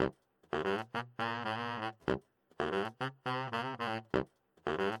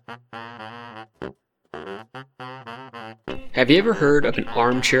Have you ever heard of an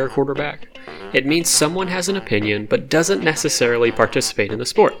armchair quarterback? It means someone has an opinion but doesn't necessarily participate in the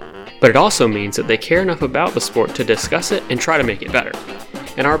sport. But it also means that they care enough about the sport to discuss it and try to make it better.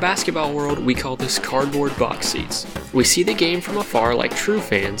 In our basketball world, we call this cardboard box seats. We see the game from afar like true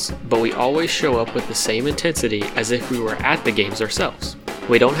fans, but we always show up with the same intensity as if we were at the games ourselves.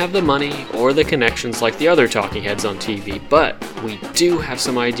 We don't have the money or the connections like the other talking heads on TV, but we do have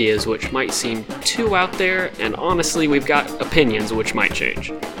some ideas which might seem too out there, and honestly, we've got opinions which might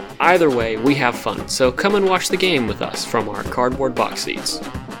change. Either way, we have fun, so come and watch the game with us from our cardboard box seats.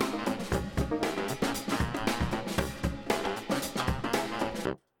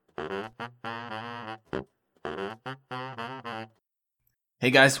 Hey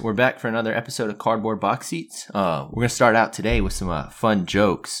guys, we're back for another episode of Cardboard Box Seats. We're going to start out today with some fun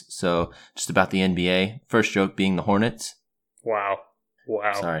jokes. So, just about the NBA. First joke being the Hornets. Wow.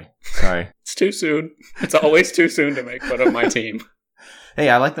 Sorry. It's too soon. It's always too soon to make fun of my team. Hey,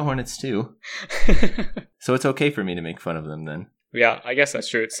 I like the Hornets too. So it's okay for me to make fun of them then. Yeah, I guess that's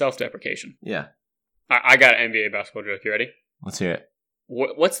true. It's self-deprecation. Yeah. I got an NBA basketball joke. You ready? Let's hear it.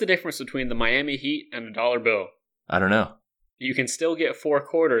 What's the difference between the Miami Heat and a dollar bill? I don't know. You can still get 4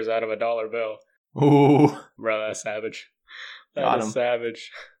 quarters out of a dollar bill. Ooh. Bro, that's savage. Got That is 'em.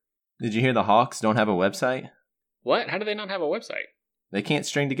 savage. Did you hear the Hawks don't have a website? What? How do they not have a website? They can't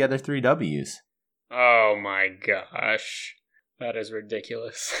string together 3 W's. Oh my gosh. That is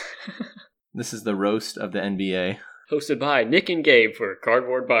ridiculous. This is the roast of the NBA. Hosted by Nick and Gabe for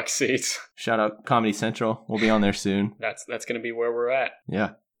Cardboard Box Seats. Shout out Comedy Central. We'll be on there soon. That's going to be where we're at.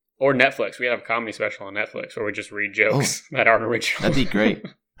 Yeah. Or Netflix. We have a comedy special on Netflix where we just read jokes that aren't original. That'd be great.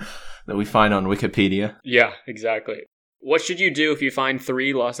 That we find on Wikipedia. Yeah, exactly. What should you do if you find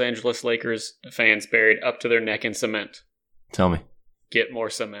 3 Los Angeles Lakers fans buried up to their neck in cement? Tell me. Get more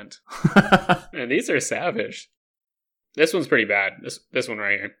cement. And these are savage. This one's pretty bad. This one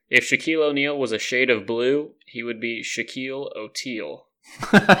right here. If Shaquille O'Neal was a shade of blue, he would be Shaquille O'Teal.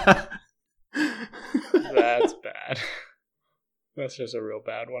 That's bad. That's just a real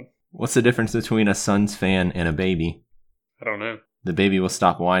bad one. What's the difference between a Suns fan and a baby? I don't know. The baby will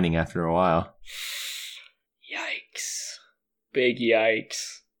stop whining after a while. Yikes. Big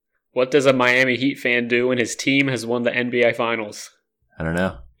yikes. What does a Miami Heat fan do when his team has won the NBA Finals? I don't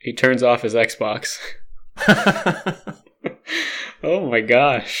know. He turns off his Xbox. Oh my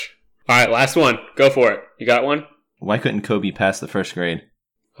gosh. Alright, last one. Go for it. You got one? Why couldn't Kobe pass the first grade?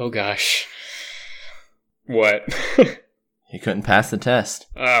 Oh gosh. What? He couldn't pass the test.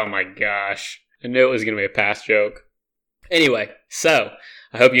 Oh my gosh. I knew it was going to be a past joke. Anyway, so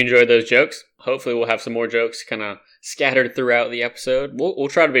I hope you enjoyed those jokes. Hopefully we'll have some more jokes kind of scattered throughout the episode. We'll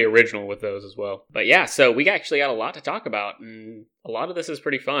try to be original with those as well. But yeah, so we actually got a lot to talk about, and a lot of this is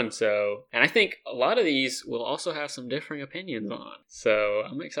pretty fun. And I think a lot of these will also have some differing opinions on. So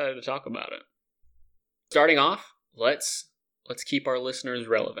I'm excited to talk about it. Starting off, let's keep our listeners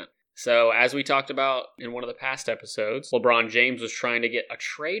relevant. So as we talked about in one of the past episodes, LeBron James was trying to get a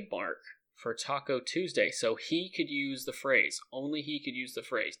trademark for Taco Tuesday, so he could use the phrase. Only he could use the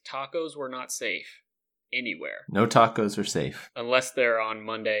phrase. Tacos were not safe anywhere. No tacos are safe. Unless they're on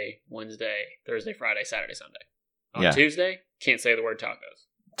Monday, Wednesday, Thursday, Friday, Saturday, Sunday. On Yeah. Tuesday, can't say the word tacos.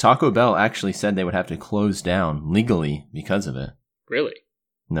 Taco Bell actually said they would have to close down legally because of it. Really?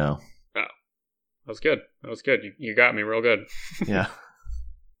 No. Oh, that was good. You got me real good. Yeah.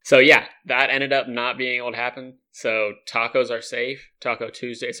 So yeah, that ended up not being able to happen. So tacos are safe. Taco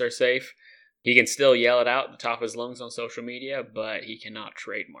Tuesdays are safe. He can still yell it out at the top of his lungs on social media, but he cannot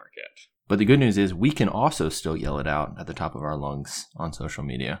trademark it. But the good news is we can also still yell it out at the top of our lungs on social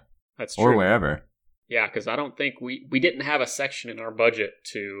media. That's true. Or wherever. Yeah, because I don't think we didn't have a section in our budget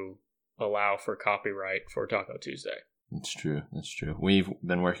to allow for copyright for Taco Tuesday. That's true. We've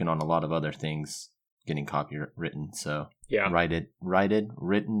been working on a lot of other things getting copywritten, so yeah.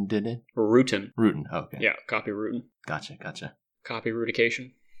 written, did it? Rootin'. Oh, okay. Yeah, copy rootin'. Gotcha. Copy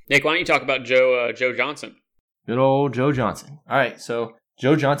routication. Nick, why don't you talk about Joe Johnson? Good old Joe Johnson. All right, so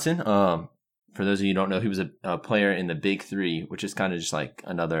Joe Johnson, for those of you who don't know, he was a player in the Big Three, which is kind of just like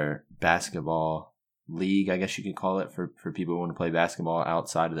another basketball league, I guess you could call it, for people who want to play basketball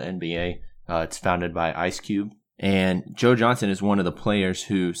outside of the NBA. It's founded by Ice Cube. And Joe Johnson is one of the players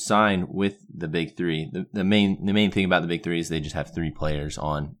who signed with the Big Three. The main thing about the Big Three is they just have 3 players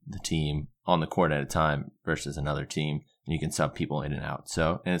on the team, on the court at a time, versus another team. And you can sub people in and out.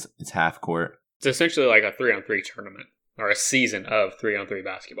 So, and it's half court. It's essentially like a 3-on-3 tournament, or a season of 3-on-3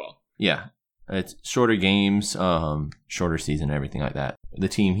 basketball. Yeah. It's shorter games, shorter season, everything like that. The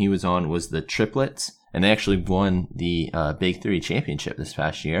team he was on was the Triplets, and they actually won the Big Three championship this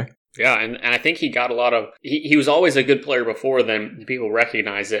past year. Yeah, and I think he got a lot of... He was always a good player before then. People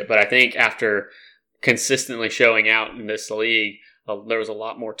recognize it. But I think after consistently showing out in this league, there was a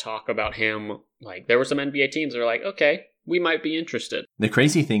lot more talk about him. Like, there were some NBA teams that were like, okay, we might be interested. The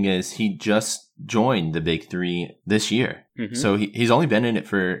crazy thing is he just joined the Big Three this year. Mm-hmm. So he's only been in it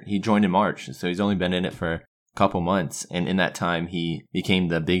he joined in March. So he's only been in it for a couple months. And in that time, he became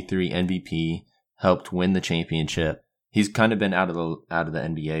the Big Three MVP, helped win the championship. He's kind of been out of the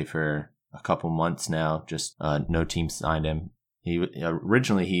NBA for a couple months now. Just no team signed him.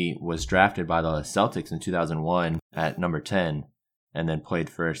 Originally he was drafted by the Celtics in 2001 at number 10, and then played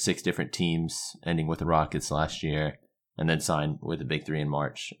for 6 different teams, ending with the Rockets last year, and then signed with the Big Three in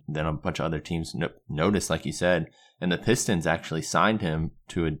March. Then a bunch of other teams noticed, like you said, and the Pistons actually signed him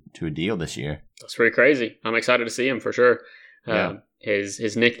to a deal this year. That's pretty crazy. I'm excited to see him for sure. Yeah.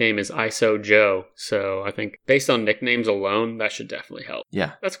 His nickname is ISO Joe, so I think based on nicknames alone, that should definitely help.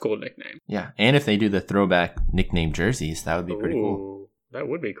 Yeah. That's a cool nickname. Yeah, and if they do the throwback nickname jerseys, that would be pretty cool. That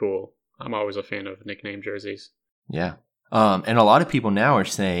would be cool. I'm always a fan of nickname jerseys. Yeah. And a lot of people now are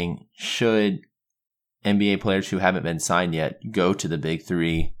saying, should NBA players who haven't been signed yet go to the Big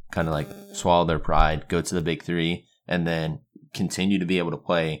Three, kind of like swallow their pride, go to the Big Three, and then continue to be able to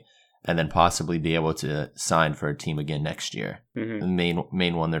play, and then possibly be able to sign for a team again next year. Mm-hmm. The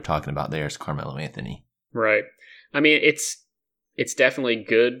main one they're talking about there is Carmelo Anthony. Right. I mean, it's definitely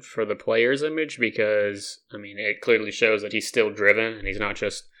good for the player's image because, I mean, it clearly shows that he's still driven and he's not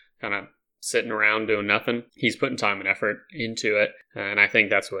just kind of sitting around doing nothing. He's putting time and effort into it. And I think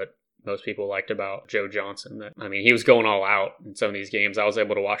that's what most people liked about Joe Johnson. He was going all out in some of these games. I was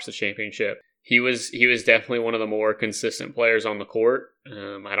able to watch the championship. He was definitely one of the more consistent players on the court.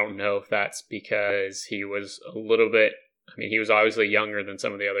 I don't know if that's because he was a little bit... I mean, he was obviously younger than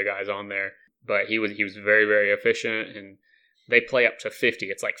some of the other guys on there, but he was very, very efficient, and they play up to 50.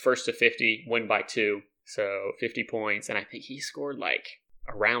 It's like first to 50, win by 2, so 50 points, and I think he scored like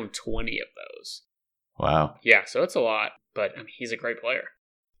around 20 of those. Wow. Yeah, so it's a lot, but I mean, he's a great player.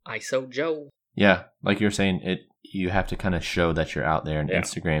 ISO Joe. Yeah, like you're saying, you have to kind of show that you're out there, and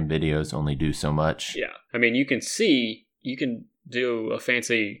Instagram videos only do so much. Yeah, I mean, you can do a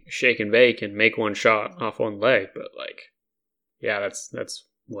fancy shake and bake and make one shot off one leg, but like, yeah, that's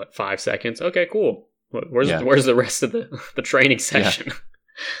what, 5 seconds? Okay, cool. Where's the rest of the training session? Yeah,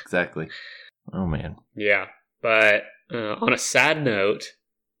 exactly. Oh man. Yeah, but on a sad note,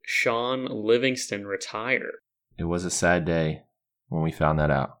 Sean Livingston retired. It was a sad day when we found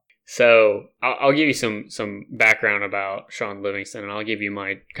that out. So I'll give you some background about Sean Livingston, and I'll give you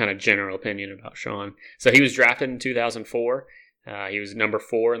my kind of general opinion about Sean. So he was drafted in 2004. He was number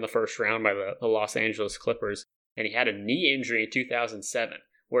 4 in the first round by the Los Angeles Clippers, and he had a knee injury in 2007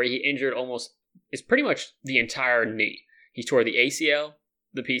 where he injured it's pretty much the entire knee. He tore the ACL,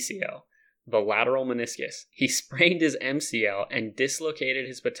 the PCL, the lateral meniscus. He sprained his MCL and dislocated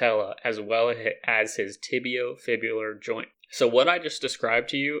his patella as well as his tibiofibular joint. So what I just described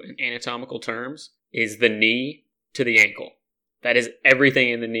to you in anatomical terms is the knee to the ankle. That is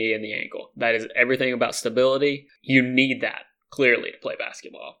everything in the knee and the ankle. That is everything about stability. You need that, clearly, to play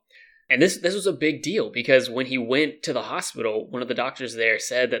basketball. And this was a big deal because when he went to the hospital, one of the doctors there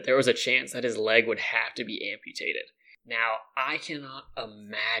said that there was a chance that his leg would have to be amputated. Now, I cannot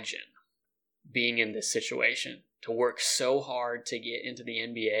imagine being in this situation, to work so hard to get into the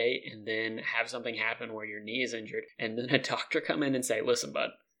NBA and then have something happen where your knee is injured, and then a doctor come in and say, listen, bud,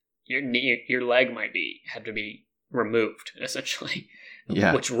 your leg might have to be removed, essentially.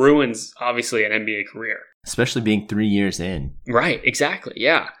 Yeah. Which ruins, obviously, an NBA career. Especially being 3 years in. Right, exactly,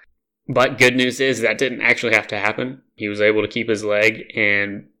 yeah. But good news is that didn't actually have to happen. He was able to keep his leg,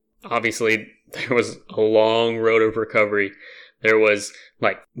 and obviously there was a long road of recovery. There was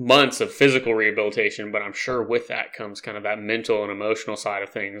like months of physical rehabilitation, but I'm sure with that comes kind of that mental and emotional side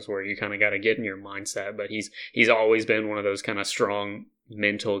of things where you kind of got to get in your mindset. But he's always been one of those kind of strong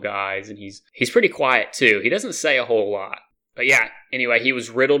mental guys, and he's pretty quiet too. He doesn't say a whole lot. But yeah, anyway, he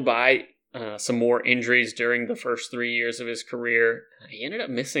was riddled by some more injuries during the first 3 years of his career. He ended up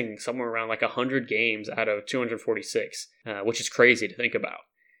missing somewhere around like 100 games out of 246, which is crazy to think about.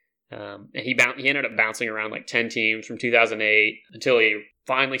 And he ended up bouncing around like 10 teams from 2008 until he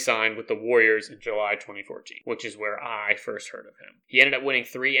finally signed with the Warriors in July 2014, which is where I first heard of him. He ended up winning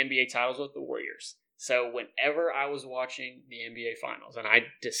 3 NBA titles with the Warriors. So whenever I was watching the NBA Finals, and I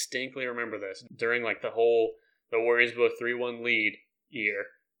distinctly remember this, during like the Warriors blew a 3-1 lead year,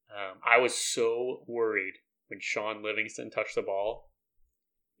 I was so worried when Sean Livingston touched the ball,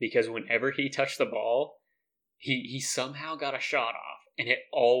 because whenever he touched the ball, he somehow got a shot off, and it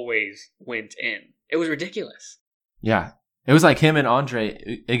always went in. It was ridiculous. Yeah, It was like him and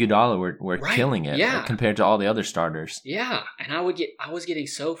Andre Iguodala were Right, killing it yeah. compared to all the other starters. Yeah, and I was getting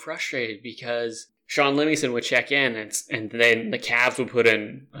so frustrated because Sean Livingston would check in, and then the Cavs would put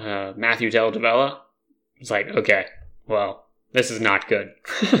in Matthew Dellavedova. It's like, okay, well, this is not good.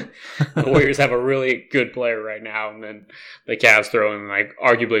 The Warriors have a really good player right now, and then the Cavs throw in like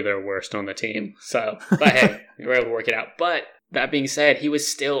arguably their worst on the team. So, but hey, we were able to work it out. But that being said, he was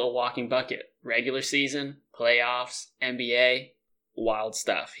still a walking bucket. Regular season, playoffs, NBA, wild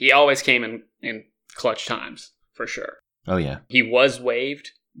stuff. He always came in clutch times, for sure. Oh, yeah. He was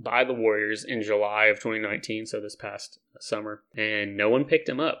waived by the Warriors in July of 2019, so this past summer, and no one picked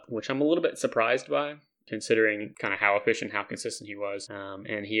him up, which I'm a little bit surprised by, considering kind of how efficient, how consistent he was.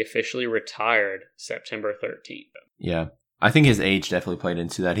 And he officially retired September 13th. Yeah. I think his age definitely played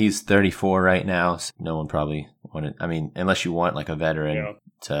into that. He's 34 right now, so no one probably wanted, I mean, unless you want like a veteran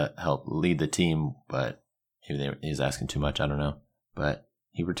to help lead the team, but maybe he was asking too much, I don't know. But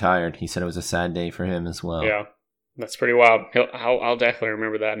he retired. He said it was a sad day for him as well. Yeah, that's pretty wild. I'll definitely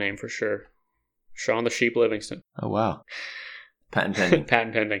remember that name for sure. Sean the Sheep Livingston. Oh, wow. Patent pending.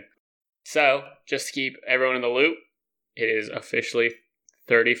 Patent pending. So, just to keep everyone in the loop, it is officially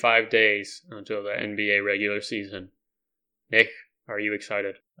 35 days until the NBA regular season. Nick, are you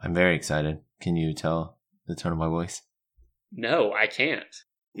excited? I'm very excited. Can you tell the tone of my voice? No, I can't.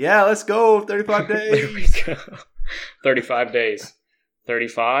 Yeah, let's go. 35 There we days. go. 35 days.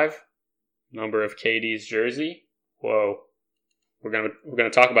 35, number of KD's jersey. Whoa. We're gonna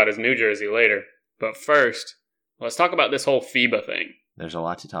talk about his new jersey later. But first, let's talk about this whole FIBA thing. There's a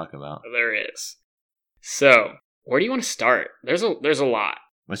lot to talk about. There is. So, where do you want to start? There's a lot.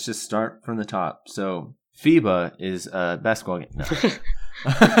 Let's just start from the top. So, FIBA is a basketball game. No.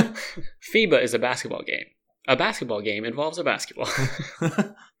 FIBA is a basketball game. A basketball game involves a basketball.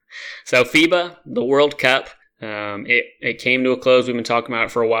 So FIBA, the World Cup, it came to a close. We've been talking about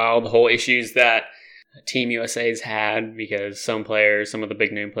it for a while. The whole issues that Team USA's had because some of the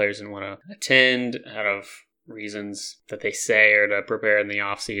big name players didn't want to attend out of reasons that they say are to prepare in the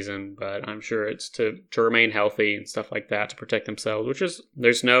off season. But I'm sure it's to remain healthy and stuff like that, to protect themselves, which is,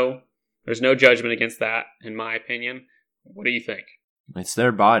 there's no judgment against that, in my opinion. What do you think? It's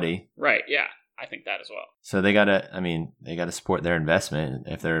their body. Right, yeah. I think that as well. So they gotta support their investment.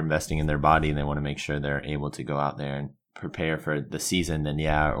 If they're investing in their body and they want to make sure they're able to go out there and prepare for the season, then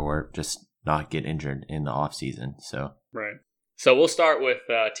yeah, or just not get injured in the off season. So right. So we'll start with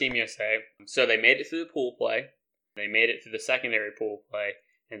Team USA. So they made it through the pool play. They made it through the secondary pool play,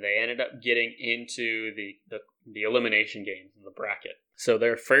 and they ended up getting into the elimination games in the bracket. So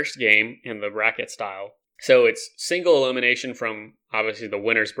their first game in the bracket style. So it's single elimination from obviously the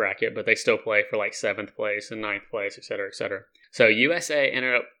winner's bracket, but they still play for like 7th place and 9th place, et cetera, et cetera. So USA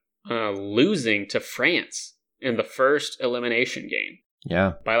ended up losing to France in the first elimination game.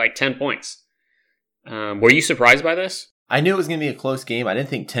 Yeah. By like 10 points. Were you surprised by this? I knew it was going to be a close game. I didn't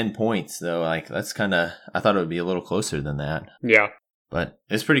think 10 points, though. Like, that's kind of, I thought it would be a little closer than that. Yeah. But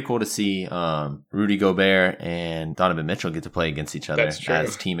it's pretty cool to see Rudy Gobert and Donovan Mitchell get to play against each other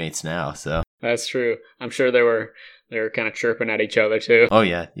as teammates now. So that's true. I'm sure they were kind of chirping at each other too. Oh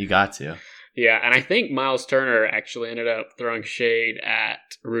yeah, you got to. Yeah, and I think Miles Turner actually ended up throwing shade at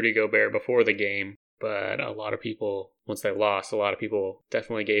Rudy Gobert before the game, but a lot of people, once they lost, a lot of people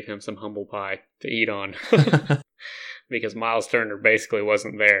definitely gave him some humble pie to eat on. Because Miles Turner basically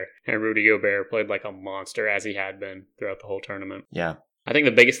wasn't there, and Rudy Gobert played like a monster as he had been throughout the whole tournament. Yeah. I think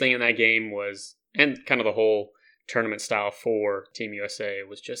the biggest thing in that game was, and kind of the whole tournament style for Team USA,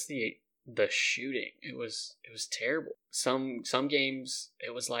 was just the shooting. It was terrible. Some games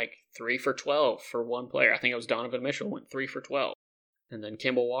it was like 3 for 12 for one player. I think it was Donovan Mitchell went 3 for 12. And then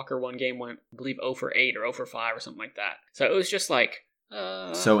Kemba Walker one game went, I believe, 0 for 8 or 0 for 5 or something like that. So it was just like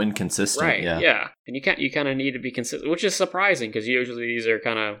so inconsistent. Right, yeah. And you kind of need to be consistent, which is surprising because usually these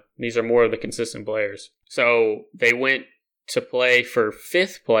are more of the consistent players. So they went to play for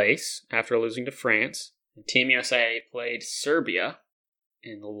 5th place after losing to France. And Team USA played Serbia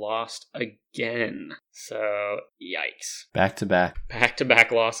and lost again. So yikes! Back to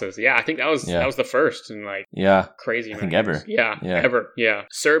back losses. Yeah, I think that was the first in like crazy. I think ever. Yeah, ever. Yeah,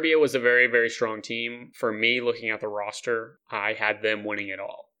 Serbia was a very, very strong team. For me, looking at the roster, I had them winning it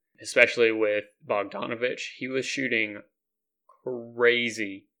all, especially with Bogdanovic. He was shooting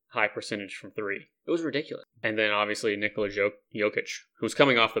crazy high percentage from 3. It was ridiculous. And then obviously Nikola Jokic, who was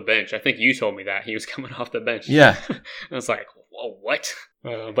coming off the bench. I think you told me that he was coming off the bench. Yeah. I was like, whoa, what?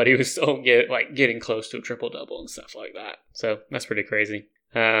 But he was still getting close to a triple-double and stuff like that. So that's pretty crazy.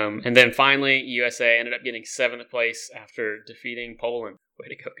 And then finally, USA ended up getting 7th place after defeating Poland. Way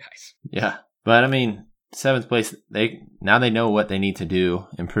to go, guys. Yeah. But I mean, 7th place, they know what they need to do,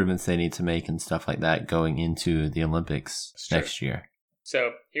 improvements they need to make and stuff like that going into the Olympics next year.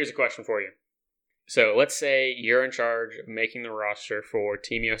 So here's a question for you. So let's say you're in charge of making the roster for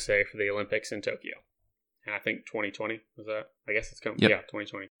Team USA for the Olympics in Tokyo. And I think 2020 was that? I guess it's coming. Yep. Yeah,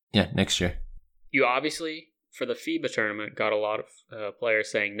 2020. Yeah, next year. You obviously, for the FIBA tournament, got a lot of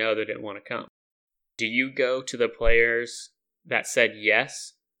players saying no, they didn't want to come. Do you go to the players that said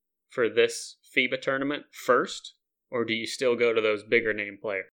yes for this FIBA tournament first, or do you still go to those bigger name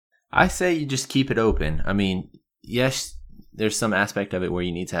players? I say you just keep it open. I mean, yes, there's some aspect of it where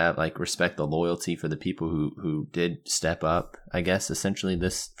you need to have like respect the loyalty for the people who did step up, I guess, essentially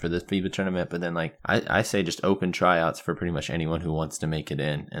for this FIBA tournament. But then like I say just open tryouts for pretty much anyone who wants to make it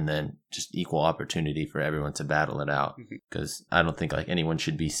in, and then just equal opportunity for everyone to battle it out. Because I don't think like anyone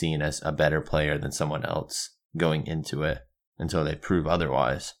should be seen as a better player than someone else going into it until they prove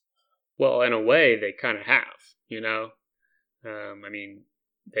otherwise. Well, in a way, they kind of have, you know? I mean,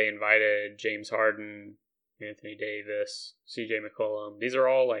 they invited James Harden, Anthony Davis, CJ McCollum. These are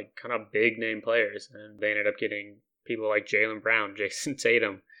all like kind of big name players, and they ended up getting people like Jaylen Brown, Jason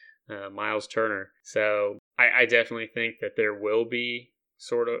Tatum, Miles Turner. So I definitely think that there will be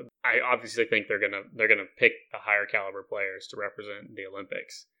sort of. I obviously think they're gonna pick the higher caliber players to represent the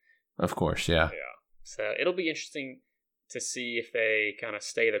Olympics. Of course, yeah. Yeah. So it'll be interesting to see if they kind of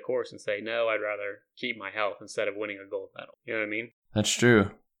stay the course and say, no, I'd rather keep my health instead of winning a gold medal. You know what I mean? That's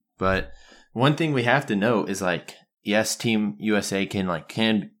true. But one thing we have to note is like, yes, Team USA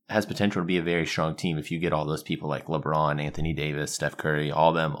has potential to be a very strong team if you get all those people like LeBron, Anthony Davis, Steph Curry,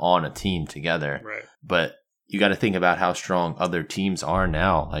 all them on a team together. Right. But you got to think about how strong other teams are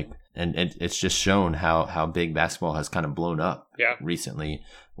now. Like, and it's just shown how big basketball has kind of blown up recently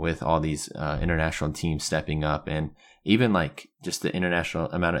with all these international teams stepping up, and even like just the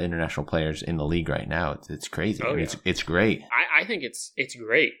amount of international players in the league right now. It's crazy. Oh, I mean, it's great. I think it's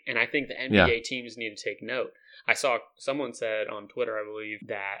great, and I think the NBA teams need to take note. I saw someone said on Twitter, I believe,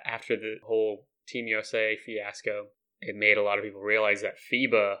 that after the whole Team USA fiasco, it made a lot of people realize that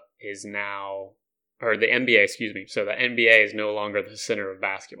FIBA is now, or the NBA, excuse me. So the NBA is no longer the center of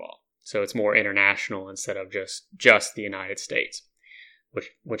basketball. So it's more international instead of just the United States,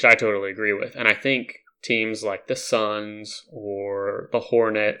 which I totally agree with. And I think teams like the Suns or the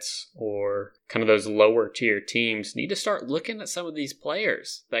Hornets or kind of those lower tier teams need to start looking at some of these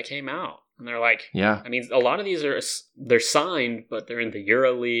players that came out. And they're like, I mean, a lot of these they're signed, but they're in the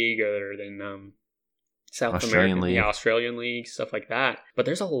Euro League or they're in South American League, Australian League, stuff like that. But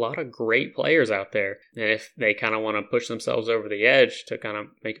there's a lot of great players out there. And if they kind of want to push themselves over the edge to kind of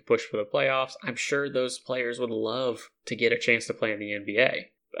make a push for the playoffs, I'm sure those players would love to get a chance to play in the NBA.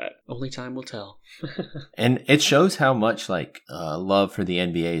 But only time will tell. And it shows how much like love for the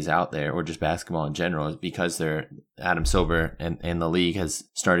NBA is out there, or just basketball in general, is because Adam Silver and the league has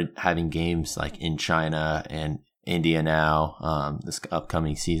started having games like in China and India now, this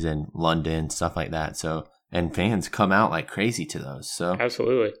upcoming season, London, stuff like that. So, and fans come out like crazy to those. So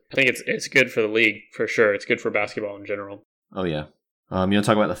absolutely, I think it's good for the league for sure. It's good for basketball in general. Oh yeah. You want to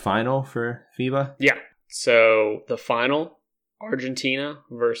talk about the final for FIBA? Yeah. So the final, Argentina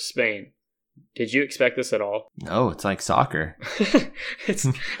versus Spain. Did you expect this at all? No, it's like soccer.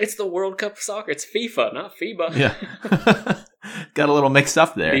 It's the World Cup of soccer. It's FIFA, not FIBA. Yeah. Got a little mixed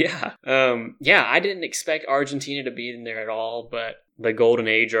up there. Yeah. I didn't expect Argentina to be in there at all, but the Golden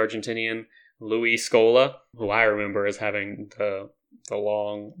Age Argentinian, Luis Scola, who I remember as having the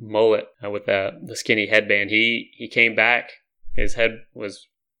long mullet with the skinny headband, he came back. His head was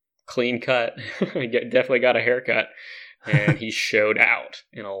clean cut. He definitely got a haircut. And he showed out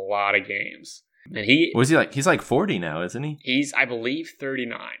in a lot of games. And he's like 40 now, isn't he? He's, I believe,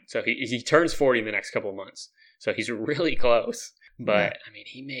 39. So he turns 40 in the next couple of months. So he's really close. But, I mean,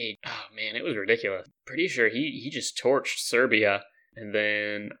 he made, it was ridiculous. Pretty sure he just torched Serbia. And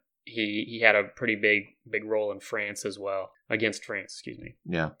then he had a pretty big role in France as well. Against France, excuse me.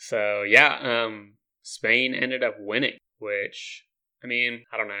 Yeah. So, Spain ended up winning, which, I mean,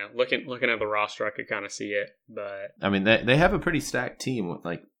 I don't know. Looking at the roster, I could kind of see it. But I mean, they have a pretty stacked team with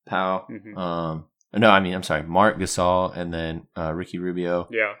like Pau. Marc Gasol and then Ricky Rubio.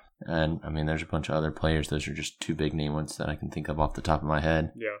 Yeah. And I mean, there's a bunch of other players. Those are just two big name ones that I can think of off the top of my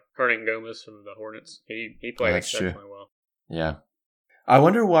head. Yeah, Hernangomez from the Hornets. He played exceptionally well. Yeah. I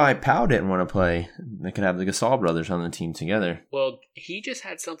wonder why Pau didn't want to play. They could have the Gasol brothers on the team together. Well, he just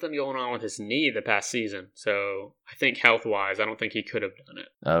had something going on with his knee the past season. So I think health-wise, I don't think he could have done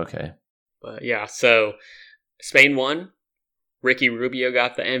it. Okay. But yeah, so Spain won. Ricky Rubio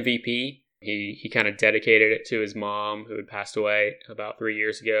got the MVP. He kind of dedicated it to his mom, who had passed away about 3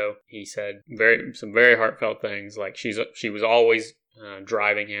 years ago. He said some very heartfelt things, like she was always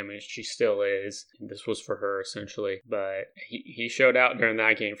driving him, and she still is. And this was for her, essentially. But he showed out during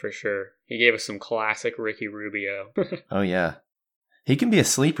that game for sure. He gave us some classic Ricky Rubio. Oh, yeah. He can be a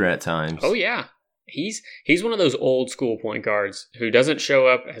sleeper at times. Oh, yeah. He's one of those old school point guards who doesn't show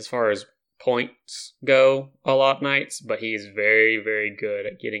up as far as points go a lot nights, but he's very, very good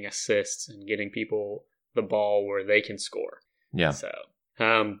at getting assists and getting people the ball where they can score. Yeah. So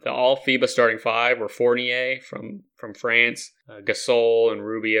the all FIBA starting five were Fournier from France, Gasol and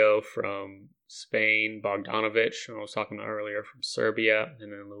Rubio from Spain, Bogdanovic, who I was talking about earlier, from Serbia,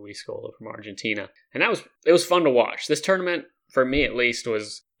 and then Luis Scola from Argentina. And it was fun to watch. This tournament, for me at least,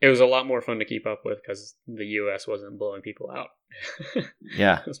 was a lot more fun to keep up with because the U.S. wasn't blowing people out.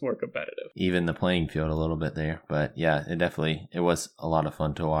 Yeah. It was more competitive. Even the playing field a little bit there. But yeah, it was a lot of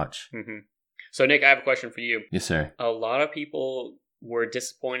fun to watch. Mm-hmm. So, Nick, I have a question for you. Yes, sir. A lot of people were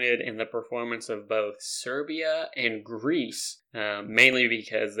disappointed in the performance of both Serbia and Greece, mainly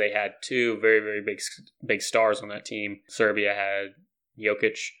because they had two very, very big stars on that team. Serbia had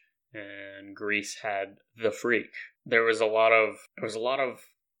Jokic, and Greece had the Freak. There was a lot of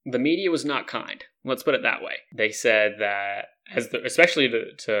the media was not kind. Let's put it that way. They said that, especially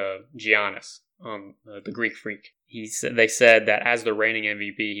to Giannis, the Greek Freak, they said that as the reigning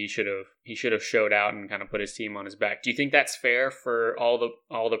MVP, he should have showed out and kind of put his team on his back. Do you think that's fair for all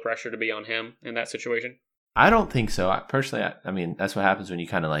the pressure to be on him in that situation? I don't think so. Personally, I mean, that's what happens when you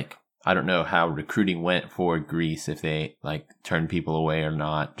kind of I don't know how recruiting went for Greece, if they turned people away or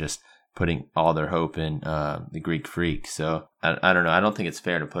not, just putting all their hope in the Greek Freak. So I don't know. I don't think it's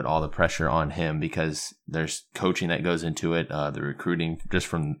fair to put all the pressure on him because there's coaching that goes into it, the recruiting just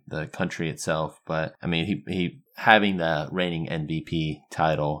from the country itself. But I mean, he having the reigning MVP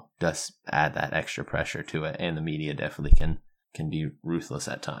title does add that extra pressure to it, and the media definitely can be ruthless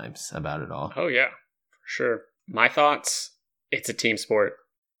at times about it all. Oh yeah, for sure. My thoughts: it's a team sport.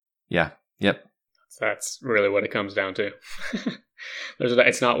 Yeah. Yep. That's really what it comes down to.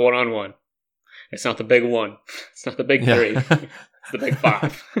 It's not one-on-one. It's not the big one. It's not the big three. It's the big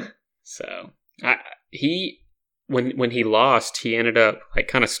five. So when he lost, he ended up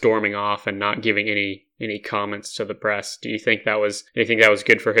kind of storming off and not giving any comments to the press. Do you think that was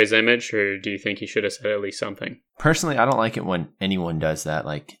good for his image, or do you think he should have said at least something? Personally, I don't like it when anyone does that,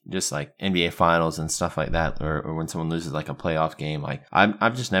 just NBA Finals and stuff like that, or when someone loses a playoff game.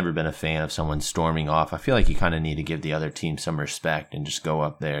 I've just never been a fan of someone storming off. I feel like you kind of need to give the other team some respect and just go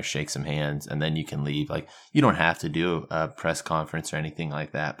up there, shake some hands, and then you can leave. You don't have to do a press conference or anything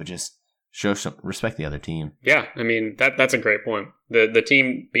like that, but just show some respect the other team. Yeah, I mean that's a great point. The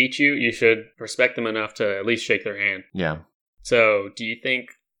team beat you. You should respect them enough to at least shake their hand. Yeah. So do you think?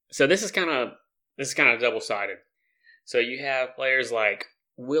 So this is kind of double-sided. So you have players like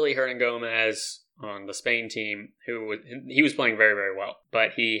Willy Hernangomez on the Spain team, he was playing very, very well,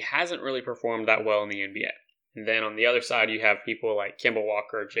 but he hasn't really performed that well in the NBA. And then on the other side, you have people like Kemba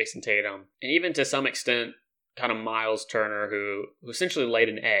Walker, Jason Tatum, and even to some extent, kind of Miles Turner, who essentially laid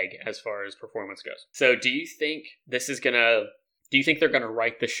an egg as far as performance goes. So do you think they're gonna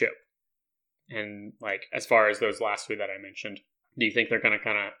right the ship? And as far as those last two that I mentioned, do you think they're gonna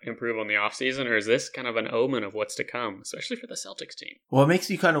kind of improve on the offseason, or is this kind of an omen of what's to come, especially for the Celtics team? Well, it makes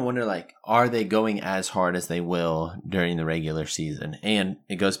you kind of wonder, are they going as hard as they will during the regular season? And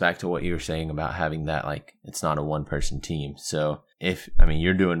it goes back to what you were saying about having that, it's not a one-person team. So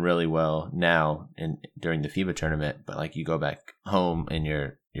you're doing really well now during the FIBA tournament, but you go back home and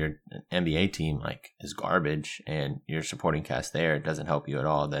your NBA team is garbage, and your supporting cast there doesn't help you at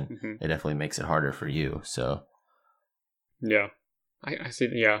all, then it definitely makes it harder for you. So yeah, I see.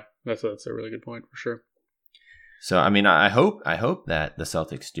 Yeah, that's a really good point for sure. So I hope that the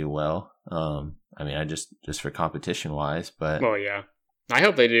Celtics do well. I just for competition wise, but well, yeah, I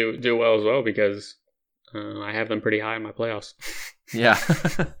hope they do well as well, because I have them pretty high in my playoffs. Yeah.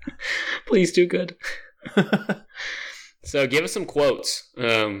 Please do good. So give us some quotes.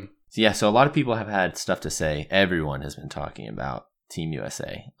 So a lot of people have had stuff to say. Everyone has been talking about Team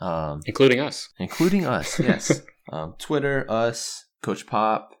USA. Including us. Including us, yes. Twitter, us, Coach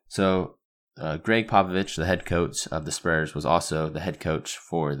Pop. So Greg Popovich, the head coach of the Spurs, was also the head coach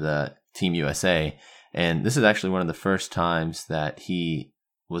for the Team USA. And this is actually one of the first times that he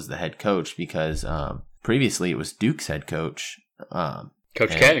was the head coach, because previously it was Duke's head coach.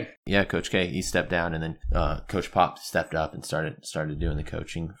 Coach K. Yeah, Coach K. He stepped down, and then Coach Pop stepped up and started doing the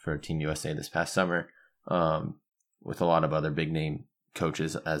coaching for Team USA this past summer, with a lot of other big name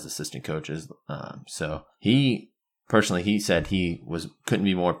coaches as assistant coaches. So he personally, he said he couldn't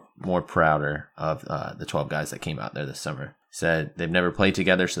be more prouder of the 12 guys that came out there this summer. Said they've never played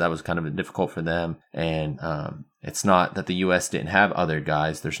together, so that was kind of difficult for them. And it's not that the U.S. didn't have other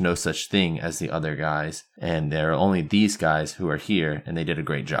guys. There's no such thing as the other guys. And there are only these guys who are here, and they did a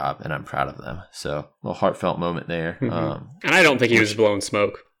great job, and I'm proud of them. So a little heartfelt moment there. Mm-hmm. And I don't think he was blowing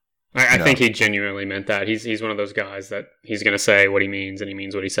smoke. I No. think he genuinely meant that. He's one of those guys that he's going to say what he means, and he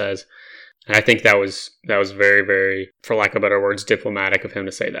means what he says. And I think that was very, very, for lack of better words, diplomatic of him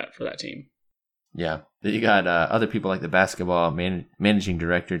to say that for that team. Yeah. You got other people like the basketball managing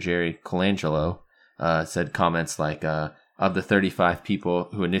director, Jerry Colangelo, said comments like, of the 35 people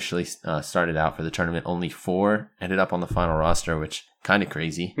who initially started out for the tournament, only 4 ended up on the final roster, which kind of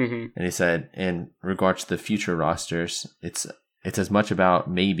crazy. Mm-hmm. And he said, in regards to the future rosters, it's as much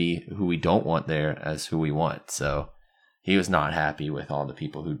about maybe who we don't want there as who we want. So he was not happy with all the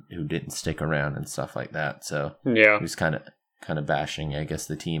people who didn't stick around and stuff like that. So yeah, he was kind of bashing, I guess,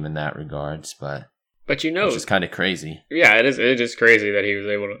 the team in that regards, but you know, it's just kind of crazy. Yeah, it is crazy that he was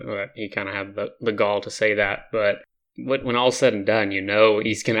able to. He kind of had the gall to say that, but when all's said and done, you know,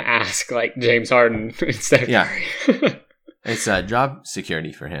 he's going to ask like James Harden instead of Curry. It's job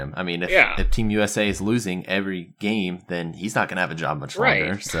security for him. I mean, if Team USA is losing every game, then he's not going to have a job much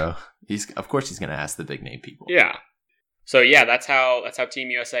longer. Right. So of course he's going to ask the big name people. Yeah. So yeah, that's how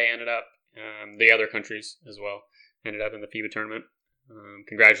Team USA ended up. The other countries as well ended up in the FIBA tournament.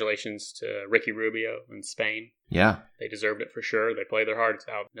 Congratulations to Ricky Rubio in Spain. Yeah. They deserved it for sure. They played their hearts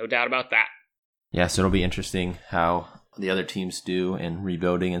out. No doubt about that. Yeah, so it'll be interesting how the other teams do in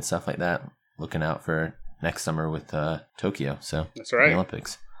rebuilding and stuff like that. Looking out for next summer with Tokyo. So that's right. The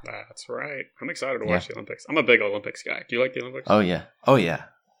Olympics. That's right. I'm excited to watch the Olympics. I'm a big Olympics guy. Do you like the Olympics? Oh, yeah.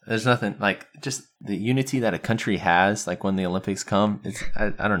 There's nothing like just the unity that a country has. Like when the Olympics come, it's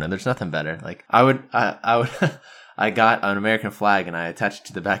I don't know. There's nothing better. Like I would I got an American flag and I attached it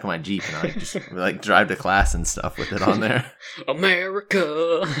to the back of my Jeep and I just like drive to class and stuff with it on there.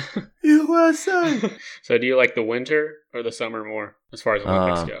 America, USA. So do you like the winter or the summer more as far as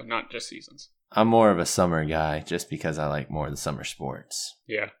Olympics go? Not just seasons. I'm more of a summer guy just because I like more of the summer sports.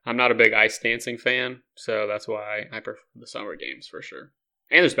 Yeah, I'm not a big ice dancing fan, so that's why I prefer the summer games for sure.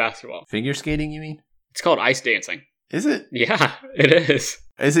 And there's basketball. Figure skating, you mean? It's called ice dancing. Is it? Yeah, it is.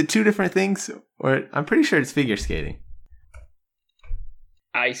 Is it two different things? Or I'm pretty sure it's figure skating.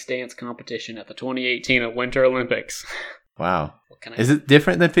 Ice dance competition at the 2018 Winter Olympics. Wow. Is it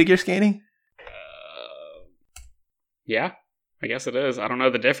different than figure skating? Yeah, I guess it is. I don't know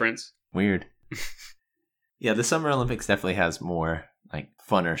the difference. Weird. Yeah, the Summer Olympics definitely has more like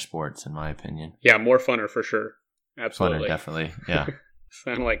funner sports, in my opinion. Yeah, more funner for sure. Absolutely. Funner, definitely. Yeah.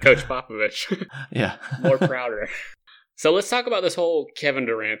 Sound like Coach Popovich. Yeah. More prouder. So let's talk about this whole Kevin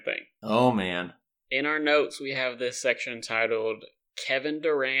Durant thing. Oh, man. In our notes, we have this section titled Kevin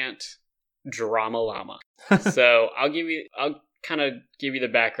Durant Drama Llama. So I'll kind of give you the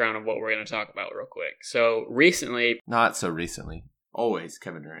background of what we're going to talk about real quick. So recently... Not so recently. Always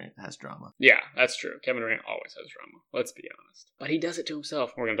Kevin Durant has drama. Yeah, that's true. Kevin Durant always has drama. Let's be honest. But he does it to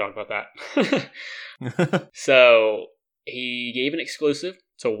himself. We're going to talk about that. So he gave an exclusive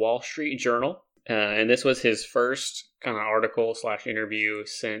to Wall Street Journal. And this was his first kind of article / interview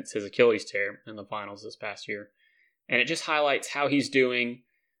since his Achilles tear in the finals this past year. And it just highlights how he's doing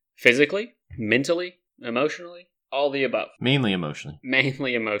physically, mentally, emotionally, all the above. Mainly emotionally.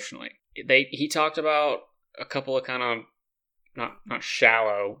 Mainly emotionally. He talked about a couple of kind of not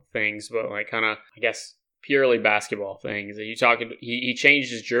shallow things, but like kind of, I guess, purely basketball things. He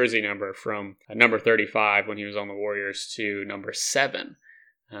changed his jersey number from number 35 when he was on the Warriors to number 7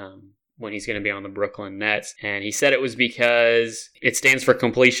 when he's going to be on the Brooklyn Nets. And he said it was because it stands for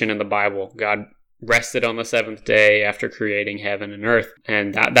completion in the Bible. God rested on the 7th day after creating heaven and earth,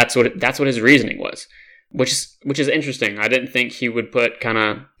 and that's what his reasoning was, which is interesting. I didn't think he would put kind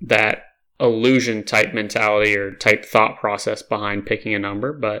of that illusion type mentality or type thought process behind picking a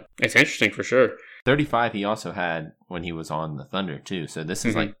number, but it's interesting for sure. 35 he also had when he was on the Thunder too, so this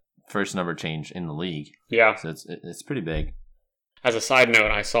is like first number change in the league. Yeah, so it's pretty big. As a side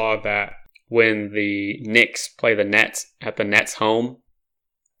note, I saw that when the Knicks play the Nets at the Nets home,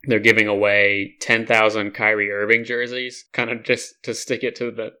 they're giving away 10,000 Kyrie Irving jerseys, kind of just to stick it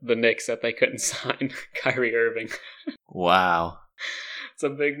to the Knicks that they couldn't sign Kyrie Irving. Wow. It's a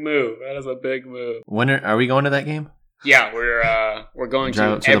big move. That is a big move. When are we going to that game? Yeah, we're going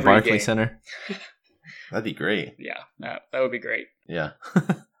to the Barclays game. Center. That'd be great. Yeah, that would be great. Yeah.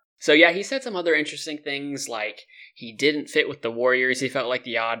 So yeah, he said some other interesting things, like he didn't fit with the Warriors. He felt like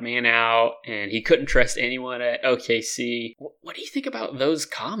the odd man out, and he couldn't trust anyone at OKC. What do you think about those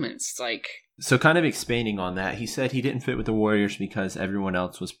comments? Like, so kind of expanding on that, he said he didn't fit with the Warriors because everyone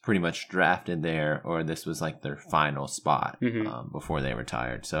else was pretty much drafted there, or this was like their final spot before they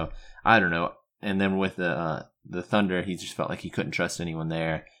retired. So I don't know. And then with the Thunder, he just felt like he couldn't trust anyone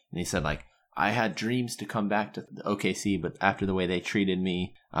there. And he said, like, I had dreams to come back to the OKC, but after the way they treated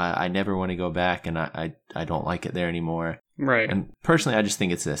me, I never want to go back, and I don't like it there anymore. Right. And personally, I just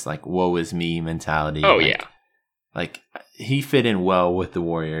think it's this, like, woe is me mentality. Oh, like, yeah. Like, he fit in well with the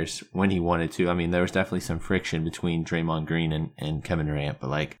Warriors when he wanted to. I mean, there was definitely some friction between Draymond Green and Kevin Durant, but,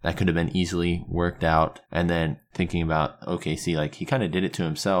 like, that could have been easily worked out. And then thinking about OKC, like, he kind of did it to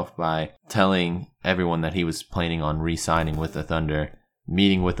himself by telling everyone that he was planning on re-signing with the Thunder,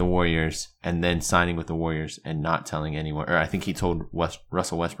 meeting with the Warriors, and then signing with the Warriors and not telling anyone. Or I think he told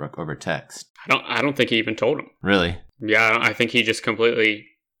Russell Westbrook over text. I don't think he even told him. Really? Yeah, I think he just completely...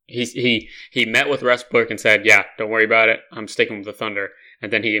 He met with Westbrook and said, yeah, don't worry about it. I'm sticking with the Thunder.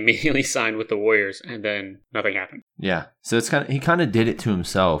 And then he immediately signed with the Warriors, and then nothing happened. Yeah. So it's he kind of did it to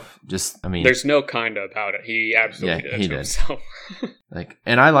himself. Just, I mean, there's no kind of about it. He absolutely did it to himself. Like,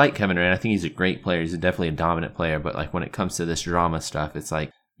 and I like Kevin Durant. I think he's a great player. He's definitely a dominant player. But like when it comes to this drama stuff, it's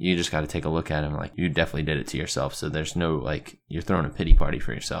like you just got to take a look at him. Like, you definitely did it to yourself. So there's no, like, you're throwing a pity party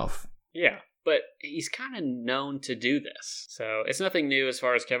for yourself. Yeah. But he's kind of known to do this. So it's nothing new as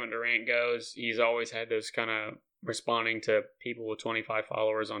far as Kevin Durant goes. He's always had those kind of responding to people with 25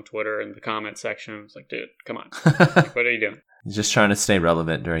 followers on Twitter in the comment section. It's like, dude, come on. Like, what are you doing? He's just trying to stay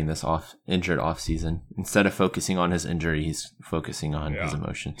relevant during this injured off season. Instead of focusing on his injury, he's focusing on his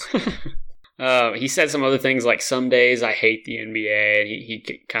emotions. He said some other things like, some days I hate the NBA. And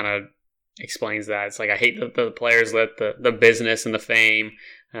he kind of explains that. It's like, I hate the players let the business and the fame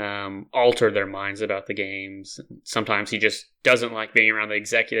alter their minds about the games. Sometimes he just doesn't like being around the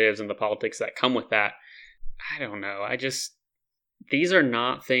executives and the politics that come with that. I don't know. These are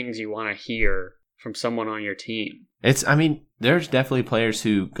not things you want to hear from someone on your team. I mean, there's definitely players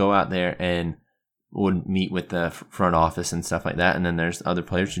who go out there and would meet with the front office and stuff like that. And then there's other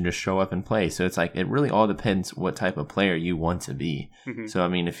players who just show up and play. So it's like, it really all depends what type of player you want to be. Mm-hmm. So, I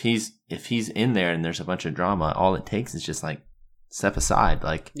mean, if he's in there and there's a bunch of drama, all it takes is just like, step aside.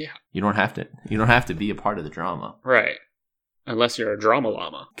 Like, yeah, you don't have to be a part of the drama. Right. Unless you're a drama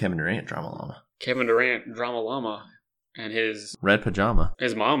llama. Kevin Durant, drama llama. Kevin Durant, drama llama. And his red pajama.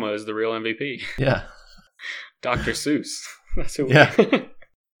 His mama is the real MVP. Yeah. Dr. Seuss. That's who. Yeah.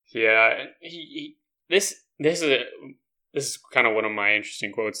 Yeah. This is kind of one of my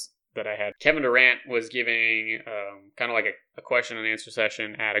interesting quotes that I had. Kevin Durant was giving kind of like a question and answer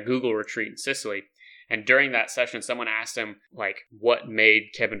session at a Google retreat in Sicily. And during that session, someone asked him, like, what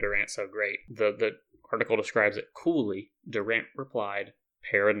made Kevin Durant so great? The article describes it coolly. Durant replied,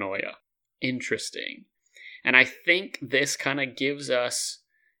 paranoia. Interesting. And I think this kind of gives us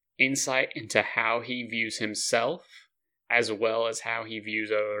insight into how he views himself, as well as how he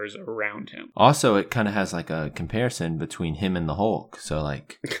views others around him. Also, it kind of has like a comparison between him and the Hulk. So,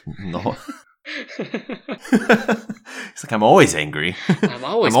 like, the Hulk... It's like, I'm always angry. I'm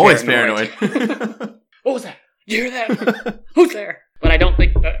always paranoid. What was that? Did you hear that? Who's there? But I don't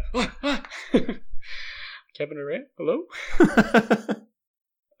think that... Kevin Durant? Hello?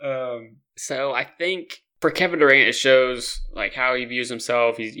 So I think for Kevin Durant, it shows like how he views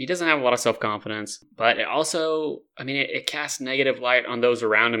himself. He doesn't have a lot of self-confidence, but it also, I mean, it casts negative light on those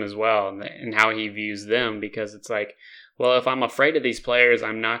around him as well, and how he views them, because it's like, well, if I'm afraid of these players,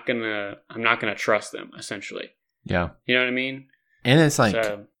 I'm not gonna trust them, essentially. Yeah. You know what I mean? And it's like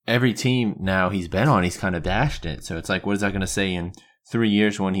every team now he's been on, he's kind of dashed it. So it's like, what is that going to say in 3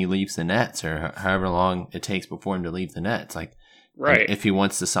 years when he leaves the Nets, or however long it takes before him to leave the Nets? Like, right. If he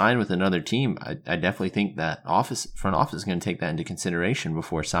wants to sign with another team, I definitely think that front office is going to take that into consideration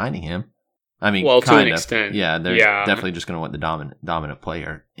before signing him. I mean, well, to an extent. Yeah, they're definitely just going to want the dominant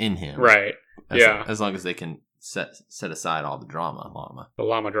player in him. Right. As long as they can set aside all the drama. The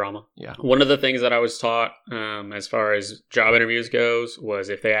llama drama. Yeah. One of the things that I was taught as far as job interviews goes was,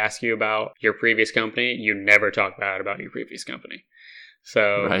 if they ask you about your previous company, you never talk bad about your previous company.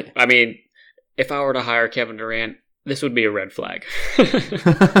 So, right. I mean, if I were to hire Kevin Durant, this would be a red flag.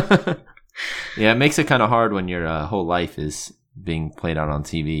 Yeah, it makes it kind of hard when your whole life is being played out on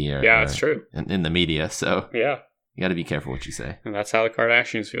TV or it's true. In the media. So yeah, you got to be careful what you say. And that's how the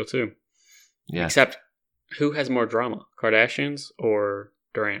Kardashians feel too. Yeah. Except, who has more drama, Kardashians or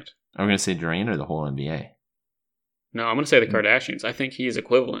Durant? I'm going to say Durant or the whole NBA. No, I'm going to say the Kardashians. I think he is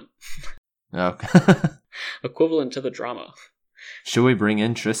equivalent. Okay. Equivalent to the drama. Should we bring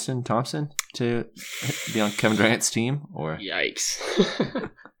in Tristan Thompson to be on Kevin Durant's team? Or Yikes.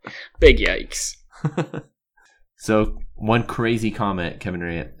 Big yikes. So one crazy comment Kevin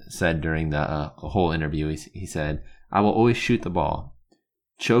Durant said during the whole interview, he said, "I will always shoot the ball.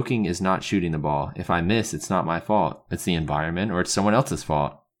 Choking is not shooting the ball. If I miss, it's not my fault. It's the environment or it's someone else's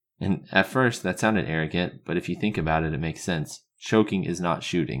fault." And at first, that sounded arrogant, but if you think about it, it makes sense. Choking is not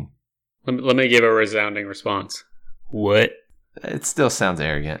shooting. Let me give a resounding response. What? It still sounds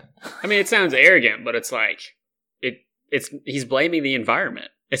arrogant. I mean, it sounds arrogant, but it's like he's blaming the environment.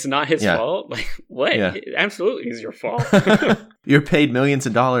 It's not his fault. Like, what? Yeah. It absolutely is your fault. You're paid millions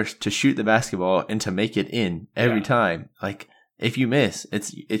of dollars to shoot the basketball and to make it in every time. Like, if you miss,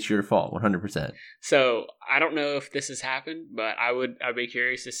 it's your fault, 100%. So I don't know if this has happened, but I'd be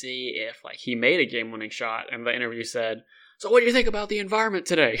curious to see if like he made a game-winning shot, and the interview said, "So what do you think about the environment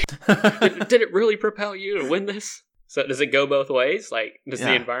today? did it really propel you to win this?" So does it go both ways? Like, does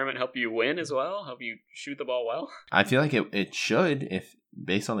the environment help you win as well? Help you shoot the ball well? I feel like it should, if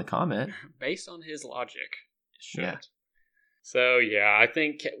based on the comment. Based on his logic, it should. Yeah. So yeah, I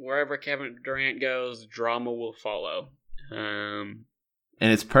think wherever Kevin Durant goes, drama will follow. And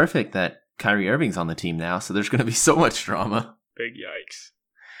it's perfect that Kyrie Irving's on the team now, so there's going to be so much drama. Big yikes.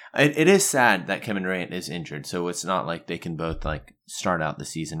 It is sad that Kevin Durant is injured, so it's not like they can both like start out the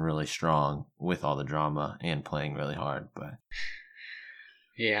season really strong with all the drama and playing really hard. But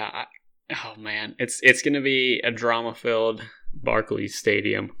yeah, oh man, it's going to be a drama-filled Barclays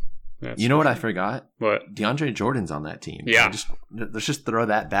Stadium. You know what I forgot? What? DeAndre Jordan's on that team. Yeah, let's just throw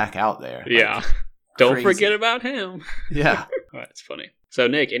that back out there. Yeah, like, don't crazy. forget about him. Yeah, that's funny. So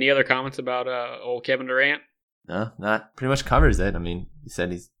Nick, any other comments about old Kevin Durant? No, not pretty much covers it. I mean, he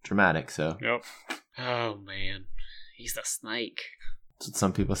said he's dramatic, so. Yep. Oh man, he's the snake. That's what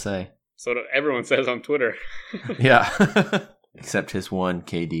some people say. So everyone says on Twitter. Yeah, except his one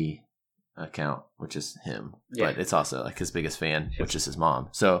KD account, which is him, but it's also like his biggest fan, which is his mom.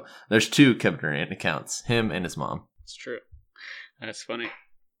 So there's two Kevin Durant accounts, him and his mom. It's true. That's funny.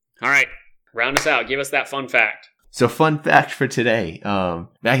 All right, round us out. Give us that fun fact. So fun fact for today,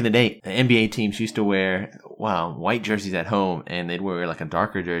 back in the day, the NBA teams used to wear white jerseys at home, and they'd wear like a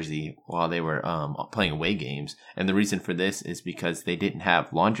darker jersey while they were playing away games. And the reason for this is because they didn't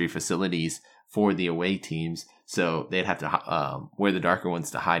have laundry facilities for the away teams, so they'd have to wear the darker ones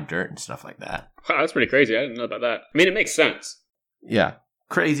to hide dirt and stuff like that. Wow, that's pretty crazy. I didn't know about that. I mean, it makes sense. Yeah.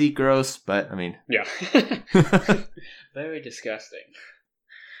 Crazy, gross, but I mean... Yeah. Very disgusting.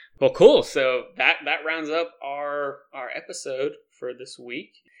 Well, cool. So that rounds up our episode for this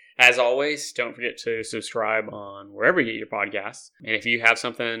week. As always, don't forget to subscribe on wherever you get your podcasts. And if you have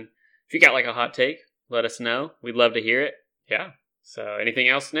something, if you got like a hot take, let us know. We'd love to hear it. Yeah. So anything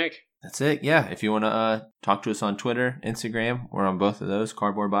else, Nick? That's it. Yeah. If you want to talk to us on Twitter, Instagram, we're on both of those,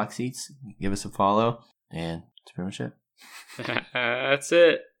 Cardboard Box Seats. Give us a follow. And that's pretty much it. That's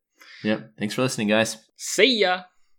it. Yep. Thanks for listening, guys. See ya.